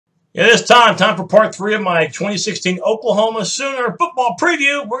It is time for part 3 of my 2016 Oklahoma Sooner football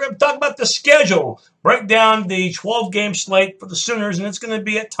preview. We're going to talk about the schedule, break down the 12-game slate for the Sooners, and it's going to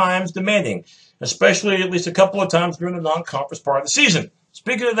be at times demanding, especially at least a couple of times during the non-conference part of the season.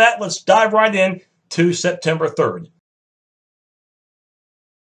 Speaking of that, let's dive right in to September 3rd.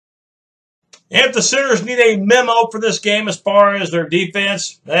 And if the Sooners need a memo for this game as far as their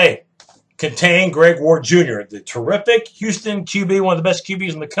defense, hey, contain Greg Ward Jr., the terrific Houston QB, one of the best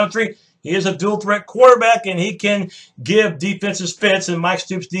QBs in the country. He is a dual-threat quarterback, and he can give defenses fits, and Mike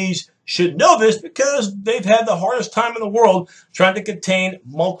Stoops D's should know this because they've had the hardest time in the world trying to contain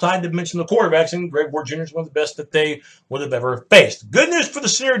multi-dimensional quarterbacks, and Greg Ward Jr. is one of the best that they would have ever faced. Good news for the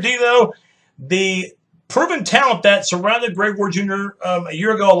Sooner D, though. The proven talent that surrounded Greg Ward Jr. A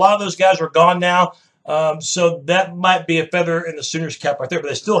year ago, a lot of those guys are gone now. So that might be a feather in the Sooners' cap right there, but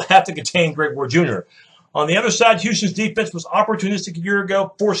they still have to contain Greg Ward Jr. On the other side, Houston's defense was opportunistic a year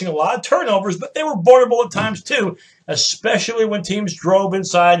ago, forcing a lot of turnovers, but they were vulnerable at times too, especially when teams drove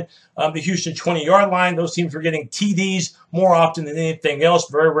inside the Houston 20-yard line. Those teams were getting TDs more often than anything else.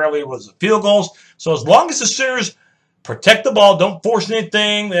 Very rarely was it field goals. So as long as the Sooners protect the ball, don't force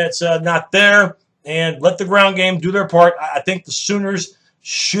anything that's not there, and let the ground game do their part, I think the Sooners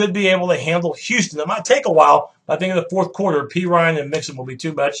should be able to handle Houston. It might take a while, but I think in the fourth quarter, P. Ryan and Mixon will be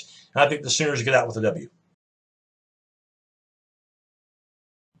too much, and I think the Sooners get out with a W.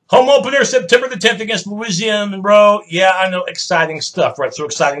 Home opener, September the 10th against Louisiana Monroe. Yeah, I know, exciting stuff, right? So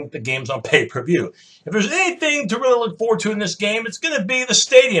exciting that the game's on pay-per-view. If there's anything to really look forward to in this game, it's going to be the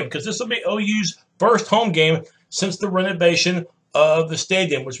stadium, because this will be OU's first home game since the renovation of the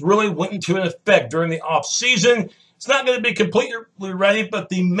stadium, which really went into effect during the offseason. It's not going to be completely ready, but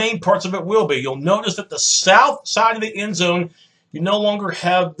the main parts of it will be. You'll notice that the south side of the end zone, you no longer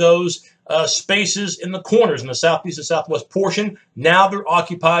have those spaces in the corners in the southeast and southwest portion. Now they're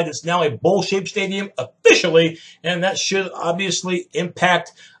occupied. It's now a bowl-shaped stadium officially, and that should obviously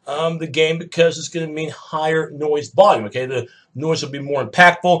impact the game because it's going to mean higher noise volume. Okay, the noise will be more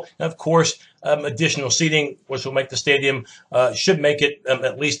impactful, and of course, additional seating, which will make the stadium should make it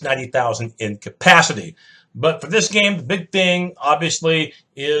at least 90,000 in capacity. But for this game, the big thing, obviously,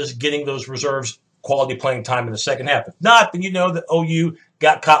 is getting those reserves quality playing time in the second half. If not, then you know that OU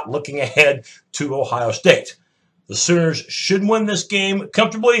got caught looking ahead to Ohio State. The Sooners should win this game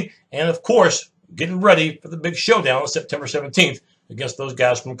comfortably, and of course, getting ready for the big showdown on September 17th against those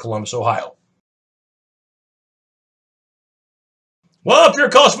guys from Columbus, Ohio. Well, if you're a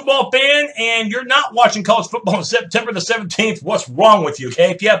college football fan and you're not watching college football on September the 17th, what's wrong with you,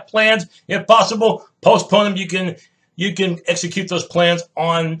 okay? If you have plans, if possible, postpone them. You can execute those plans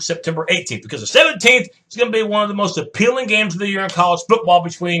on September 18th because the 17th is going to be one of the most appealing games of the year in college football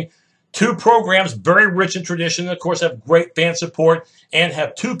between two programs very rich in tradition, and of course have great fan support, and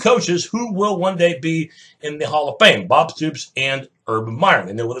have two coaches who will one day be in the Hall of Fame, Bob Stoops and Urban Meyer.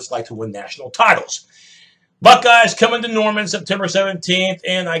 They know what it's like to win national titles. Buckeyes coming to Norman September 17th,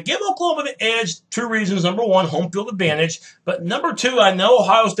 and I give Oklahoma the edge. Two reasons. Number one, home field advantage. But number two, I know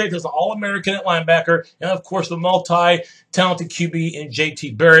Ohio State has an All-American at linebacker, and of course the multi-talented QB in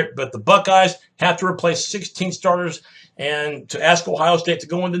J.T. Barrett. But the Buckeyes have to replace 16 starters, and to ask Ohio State to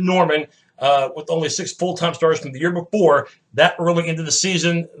go into Norman with only 6 full-time starters from the year before, that early into the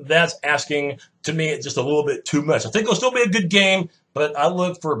season, that's asking, to me, just a little bit too much. I think it'll still be a good game, but I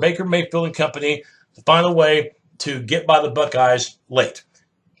look for Baker Mayfield and company to find a way to get by the Buckeyes late.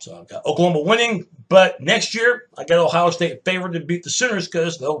 So I've got Oklahoma winning, but next year I got Ohio State favored to beat the Sooners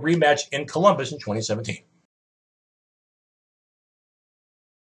because they'll rematch in Columbus in 2017.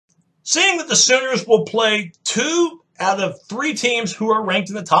 Seeing that the Sooners will play 2 out of 3 teams who are ranked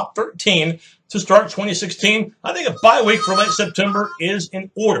in the top 13 to start 2016, I think a bye week for late September is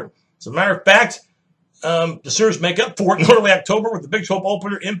in order. As a matter of fact, the Sooners make up for it in early October with the Big 12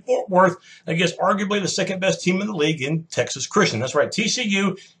 opener in Fort Worth against arguably the second-best team in the league in Texas Christian. That's right,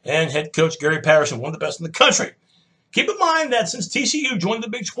 T.C.U. and head coach Gary Patterson, one of the best in the country. Keep in mind that since T.C.U. joined the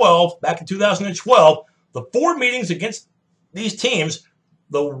Big 12 back in 2012, the 4 meetings against these teams,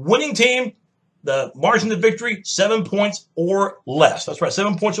 the winning team, the margin of victory, 7 points or less. That's right,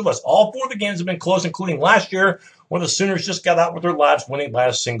 7 points or less. All 4 of the games have been close, including last year when the Sooners just got out with their lives winning by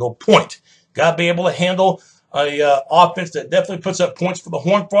a single point. Got to be able to handle an offense that definitely puts up points for the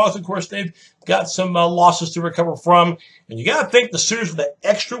Horned Frogs. Of course, they've got some losses to recover from. And you got to think the Sooners, with that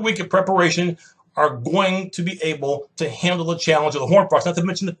extra week of preparation, are going to be able to handle the challenge of the Horned Frogs, not to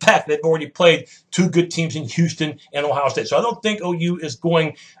mention the fact they've already played 2 good teams in Houston and Ohio State. So I don't think OU is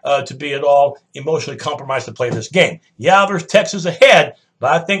going to be at all emotionally compromised to play this game. Yeah, there's Texas ahead,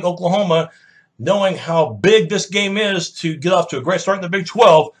 but I think Oklahoma knowing how big this game is to get off to a great start in the Big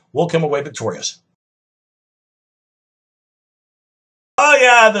 12, will come away victorious. Oh,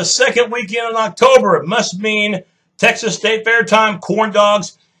 yeah, the second weekend in October. It must mean Texas State Fair time, corn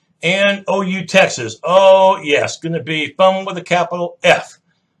dogs, and OU Texas. Oh, yes, going to be fun with a capital F.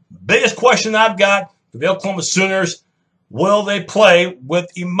 Biggest question I've got for the Oklahoma Sooners, will they play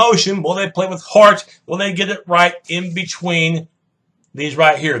with emotion? Will they play with heart? Will they get it right in between these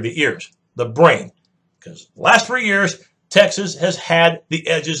right here, the ears, the brain? Because the last 3 years, Texas has had the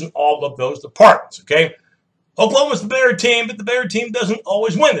edges in all of those departments, okay? Oklahoma's the better team, but the better team doesn't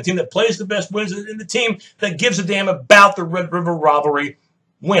always win. The team that plays the best wins, and the team that gives a damn about the Red River rivalry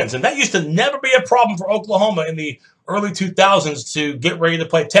wins. And that used to never be a problem for Oklahoma in the early 2000s to get ready to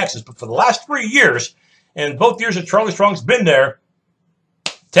play Texas. But for the last 3 years, and both years that Charlie Strong's been there,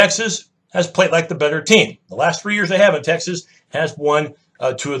 Texas has played like the better team. The last 3 years they haven't, Texas has won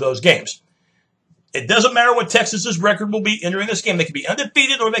 2 of those games. It doesn't matter what Texas's record will be entering this game. They can be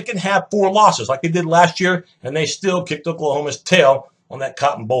undefeated or they can have 4 losses like they did last year, and they still kicked Oklahoma's tail on that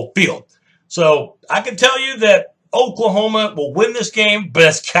Cotton Bowl field. So I can tell you that Oklahoma will win this game, but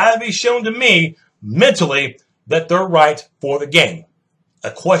it's got to be shown to me mentally that they're right for the game.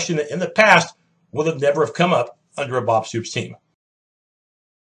 A question that in the past would have never have come up under a Bob Stoops team.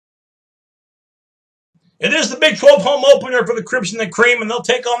 It is the Big 12 home opener for the Crimson and Cream, and they'll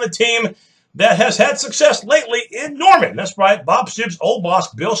take on the team that has had success lately in Norman. That's right. Bob Stoops' old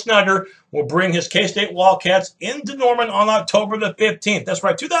boss, Bill Snyder, will bring his K-State Wildcats into Norman on October the 15th. That's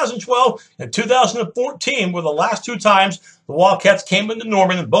right. 2012 and 2014 were the last 2 times the Wildcats came into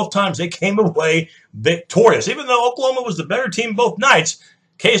Norman, and both times they came away victorious. Even though Oklahoma was the better team both nights,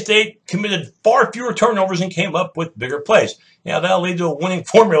 K-State committed far fewer turnovers and came up with bigger plays. Now, that'll lead to a winning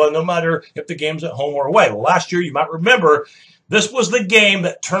formula no matter if the game's at home or away. Well, last year, you might remember, this was the game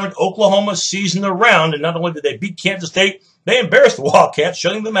that turned Oklahoma's season around, and not only did they beat Kansas State, they embarrassed the Wildcats,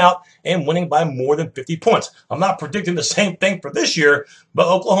 shutting them out and winning by more than 50 points. I'm not predicting the same thing for this year, but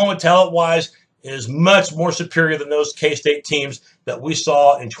Oklahoma, talent-wise, is much more superior than those K-State teams that we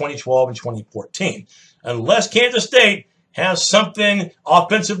saw in 2012 and 2014. Unless Kansas State has something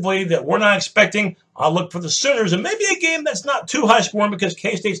offensively that we're not expecting, I'll look for the Sooners, and maybe a game that's not too high scoring because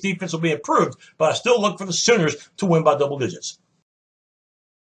K-State's defense will be improved, but I still look for the Sooners to win by double digits.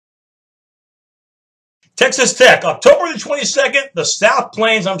 Texas Tech, October the 22nd, the South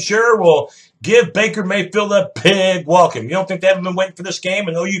Plains, I'm sure, will give Baker Mayfield a big welcome. You don't think they haven't been waiting for this game?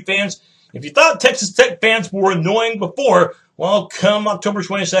 And OU fans, if you thought Texas Tech fans were annoying before, well, come October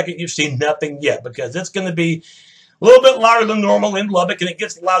 22nd, you've seen nothing yet, because it's going to be a little bit louder than normal in Lubbock, and it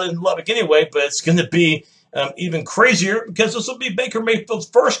gets louder in Lubbock anyway, but it's going to be even crazier because this will be Baker Mayfield's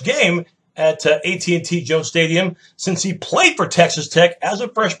first game at AT&T Jones Stadium since he played for Texas Tech as a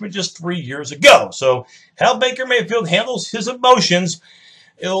freshman just 3 years ago. So how Baker Mayfield handles his emotions,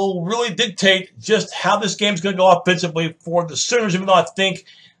 it'll really dictate just how this game's going to go offensively for the Sooners, even though I think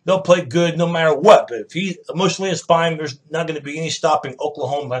they'll play good no matter what. But if he emotionally is fine, there's not going to be any stopping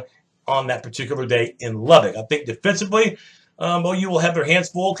Oklahoma on that particular day in Lubbock. I think defensively, OU will have their hands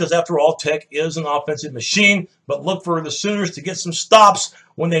full because, after all, Tech is an offensive machine. But look for the Sooners to get some stops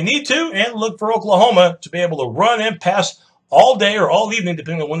when they need to, and look for Oklahoma to be able to run and pass all day or all evening,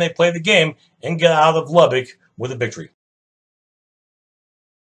 depending on when they play the game, and get out of Lubbock with a victory.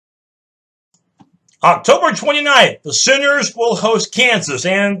 October 29th, the Sooners will host Kansas.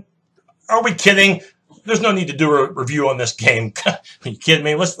 And are we kidding? There's no need to do a review on this game. Are you kidding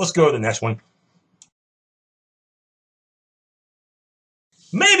me? Let's go to the next one.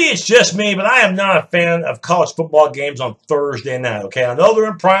 Maybe it's just me, but I am not a fan of college football games on Thursday night, okay? I know they're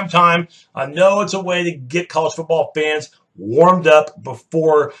in prime time. I know it's a way to get college football fans warmed up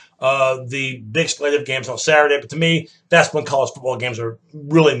before the big slate of games on Saturday. But to me, that's when college football games are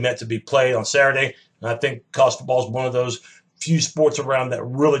really meant to be played, on Saturday. And I think college football is one of those few sports around that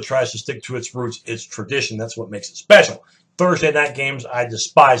really tries to stick to its roots, its tradition. That's what makes it special. Thursday night games, I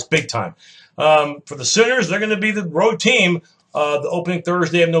despise big time. For the Sooners, they're going to be the road team the opening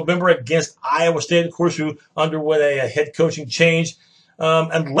Thursday of November against Iowa State, of course, who underwent a head coaching change.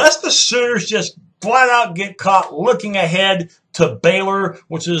 Unless the Sooners just flat out get caught looking ahead to Baylor,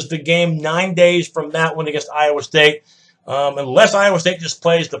 which is the game 9 days from that one against Iowa State. Unless Iowa State just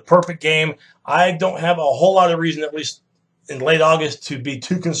plays the perfect game, I don't have a whole lot of reason, at least in late August, to be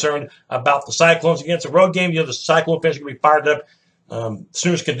too concerned about the Cyclones. Against a road game, the Cyclone fans are going to be fired up.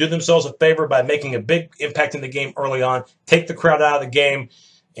 Sooners can do themselves a favor by making a big impact in the game early on, take the crowd out of the game,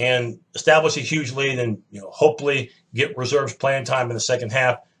 and establish a huge lead, and hopefully get reserves playing time in the second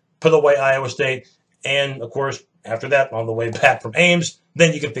half, put away Iowa State, and, of course, after that, on the way back from Ames,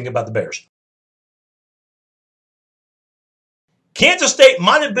 then you can think about the Bears. Kansas State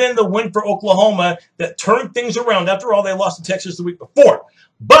might have been the win for Oklahoma that turned things around. After all, they lost to Texas the week before.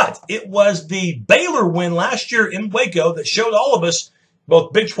 But it was the Baylor win last year in Waco that showed all of us,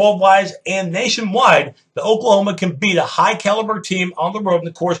 both Big 12-wise and nationwide, that Oklahoma can beat a high-caliber team on the road. And,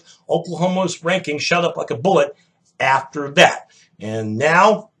 of course, Oklahoma's ranking shot up like a bullet after that. And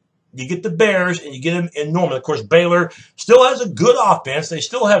now you get the Bears and you get them in Norman. Of course, Baylor still has a good offense. They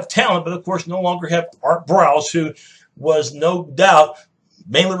still have talent, but, of course, no longer have Art Browse, who was no doubt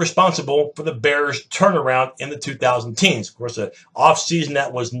mainly responsible for the Bears' turnaround in the 2000 teens. Of course, the offseason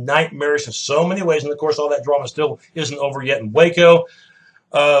that was nightmarish in so many ways, and, of course, all that drama still isn't over yet in Waco.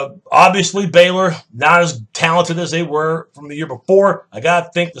 Obviously, Baylor, not as talented as they were from the year before. I got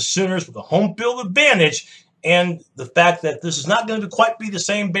to think the Sooners with a home field advantage and the fact that this is not going to quite be the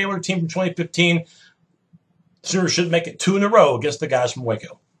same Baylor team from 2015, Sooners should make it 2 in a row against the guys from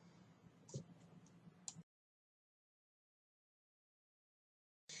Waco.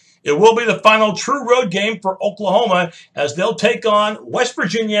 It will be the final true road game for Oklahoma as they'll take on West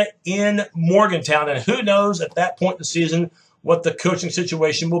Virginia in Morgantown. And who knows at that point in the season what the coaching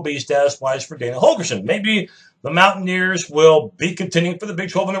situation will be status-wise for Dana Holgorsen. Maybe the Mountaineers will be contending for the Big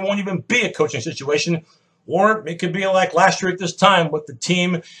 12 and there won't even be a coaching situation. Or it could be like last year at this time with the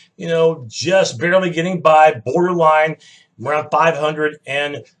team, just barely getting by, borderline, around 500,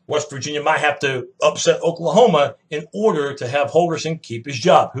 and West Virginia might have to upset Oklahoma in order to have Holgorsen keep his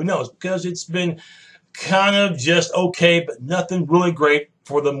job. Who knows? Because it's been kind of just okay, but nothing really great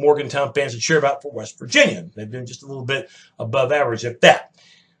for the Morgantown fans to cheer about for West Virginia. They've been just a little bit above average at that.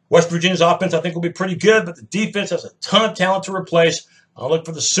 West Virginia's offense, I think, will be pretty good, but the defense has a ton of talent to replace. I'll look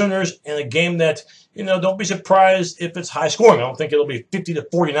for the Sooners in a game that, don't be surprised if it's high scoring. I don't think it'll be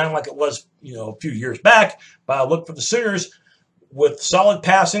 50-49 like it was, a few years back, but I'll look for the Sooners with solid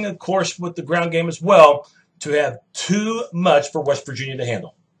passing, of course, with the ground game as well, to have too much for West Virginia to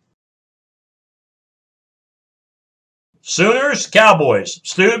handle. Sooners, Cowboys,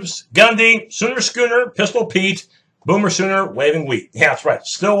 Stoops, Gundy, Sooner Schooner, Pistol Pete, Boomer Sooner, Waving Wheat. Yeah, that's right.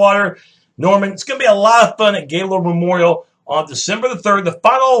 Stillwater, Norman. It's going to be a lot of fun at Gaylord Memorial on December the 3rd, the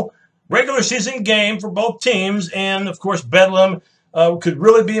final regular season game for both teams. And, of course, Bedlam could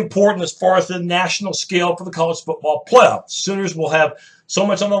really be important as far as the national scale for the college football playoff. Sooners will have so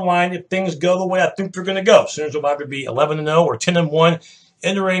much on the line if things go the way I think they're going to go. Sooners will either be 11-0 or 10-1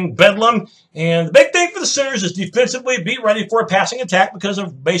 entering Bedlam. And the big thing for the Sooners is defensively be ready for a passing attack because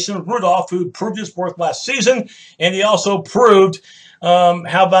of Mason Rudolph, who proved his worth last season. And he also proved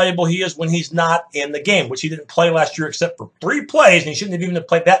how valuable he is when he's not in the game, which he didn't play last year except for 3 plays, and he shouldn't have even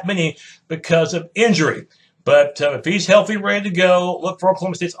played that many because of injury. But if he's healthy, ready to go, look for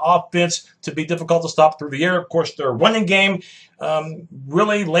Oklahoma State's offense to be difficult to stop through the air. Of course, their running game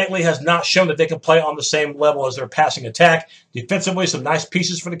really lately has not shown that they can play on the same level as their passing attack. Defensively, some nice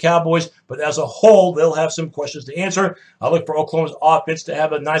pieces for the Cowboys, but as a whole, they'll have some questions to answer. I look for Oklahoma's offense to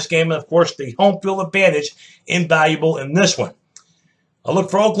have a nice game, and, of course, the home field advantage invaluable in this one. I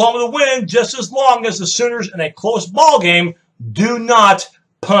look for Oklahoma to win just as long as the Sooners in a close ball game do not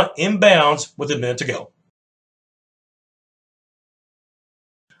punt inbounds with a minute to go.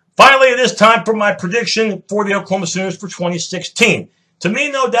 Finally, it is time for my prediction for the Oklahoma Sooners for 2016. To me,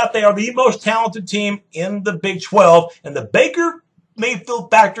 no doubt, they are the most talented team in the Big 12, and the Baker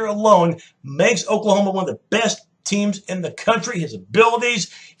Mayfield factor alone makes Oklahoma one of the best teams in the country. His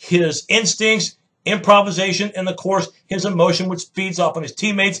abilities, his instincts, improvisation, and, of course, his emotion, which feeds off on his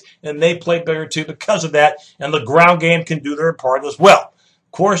teammates, and they play better, too, because of that, and the ground game can do their part as well.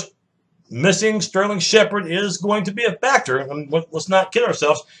 Of course, missing Sterling Shepard is going to be a factor. I mean, let's not kid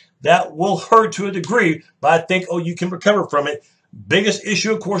ourselves. That will hurt to a degree, but I think OU can recover from it. Biggest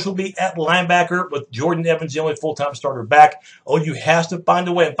issue, of course, will be at linebacker with Jordan Evans, the only full-time starter back. OU has to find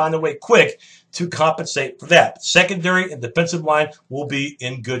a way, and find a way quick, to compensate for that. Secondary and defensive line will be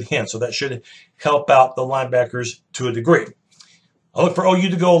in good hands, so that should help out the linebackers to a degree. I look for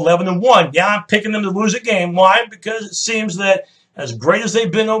OU to go 11-1. Yeah, I'm picking them to lose a game. Why? Because it seems that as great as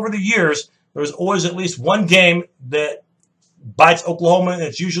they've been over the years, there's always at least one game that bites Oklahoma, and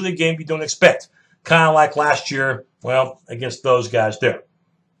it's usually a game you don't expect. Kind of like last year, well, against those guys there.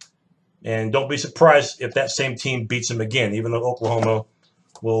 And don't be surprised if that same team beats them again, even though Oklahoma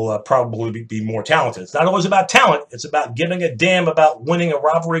will probably be more talented. It's not always about talent. It's about giving a damn about winning a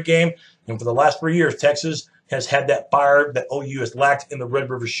rivalry game. And for the last 3 years, Texas has had that fire that OU has lacked in the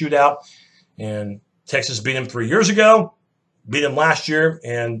Red River Shootout. And Texas beat them 3 years ago, beat them last year,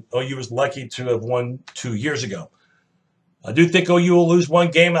 and OU was lucky to have won 2 years ago. I do think OU will lose one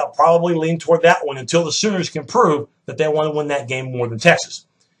game. I'll probably lean toward that one until the Sooners can prove that they want to win that game more than Texas.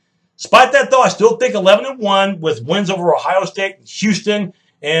 Despite that, though, I still think 11-1 with wins over Ohio State, Houston,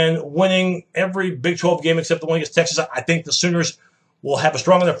 and winning every Big 12 game except the one against Texas. I think the Sooners will have a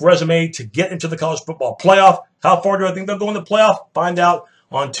strong enough resume to get into the college football playoff. How far do I think they'll go in the playoff? Find out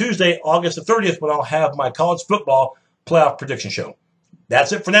on Tuesday, August the 30th, when I'll have my college football playoff prediction show.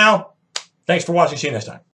 That's it for now. Thanks for watching. See you next time.